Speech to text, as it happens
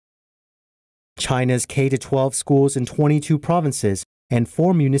China's K-12 schools in 22 provinces and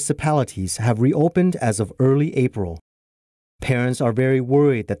 4 municipalities have reopened as of early April. Parents are very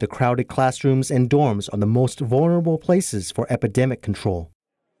worried that the crowded classrooms and dorms are the most vulnerable places for epidemic control.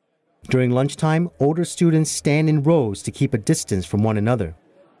 During lunchtime, older students stand in rows to keep a distance from one another.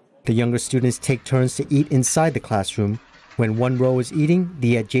 The younger students take turns to eat inside the classroom. When one row is eating,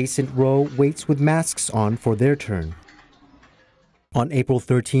 the adjacent row waits with masks on for their turn. On April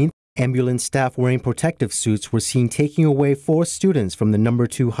 13th, ambulance staff wearing protective suits were seen taking away 4 students from the No.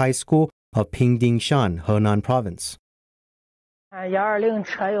 2 High School of Pingdingshan, Henan Province. 120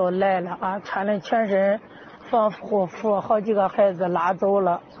车又来了啊，穿了全身防护服，好几个孩子拉走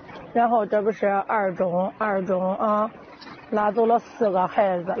了。然后这不是二中啊，拉走了4个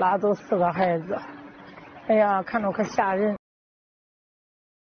孩子，拉走4个孩子。哎呀，看着可吓人。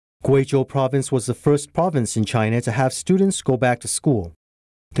 Guizhou Province was the first province in China to have students go back to school.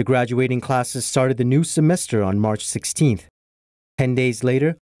 The graduating classes started the new semester on March 16th. 10 days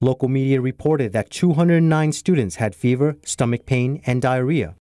later, local media reported that 209 students had fever, stomach pain, and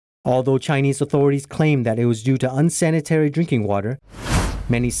diarrhea. Although Chinese authorities claimed that it was due to unsanitary drinking water,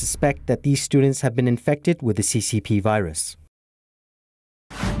 many suspect that these students have been infected with the CCP virus.